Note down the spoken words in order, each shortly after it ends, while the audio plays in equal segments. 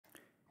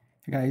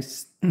Hey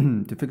guys,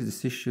 to fix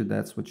this issue,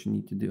 that's what you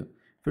need to do.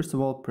 First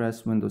of all,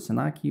 press Windows and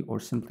A key or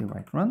simply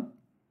write run.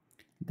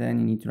 Then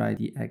you need to write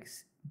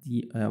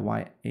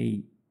DYAG.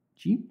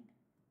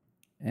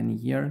 And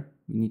here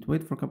we need to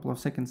wait for a couple of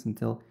seconds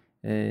until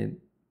the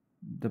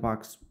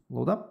box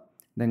load up.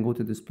 Then go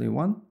to display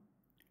 1,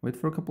 wait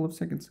for a couple of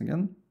seconds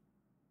again.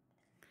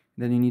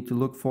 Then you need to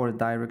look for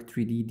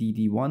direct3D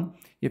DD1.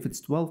 If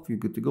it's 12, you're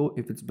good to go.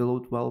 If it's below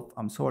 12,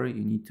 I'm sorry,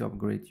 you need to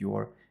upgrade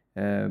your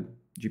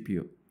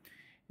GPU.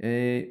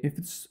 If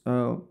it's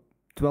 12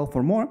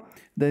 or more,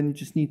 then you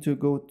just need to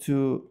go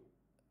to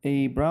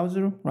a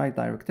browser, write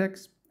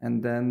DirectX,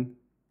 and then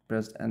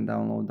press and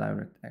download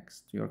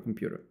DirectX to your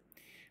computer.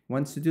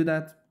 Once you do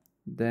that,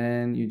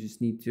 then you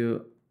just need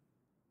to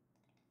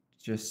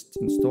just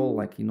install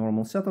like a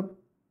normal setup.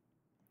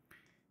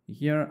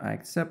 Here I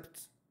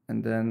accept,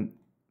 and then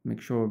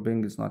make sure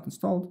Bing is not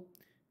installed,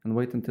 and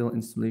wait until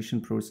installation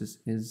process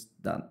is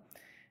done.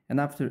 And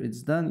after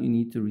it's done, you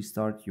need to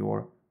restart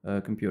your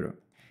computer.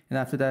 And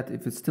after that,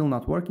 if it's still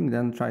not working,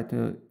 then try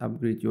to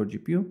upgrade your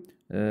GPU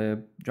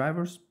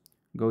drivers.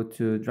 Go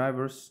to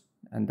drivers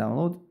and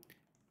download.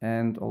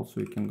 And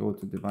also you can go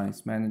to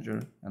device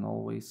manager and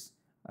always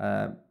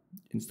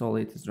install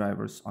latest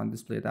drivers on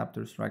display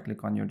adapters. Right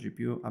click on your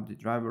GPU, update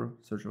driver,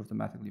 search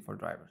automatically for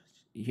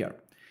drivers here.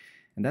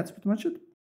 And that's pretty much it.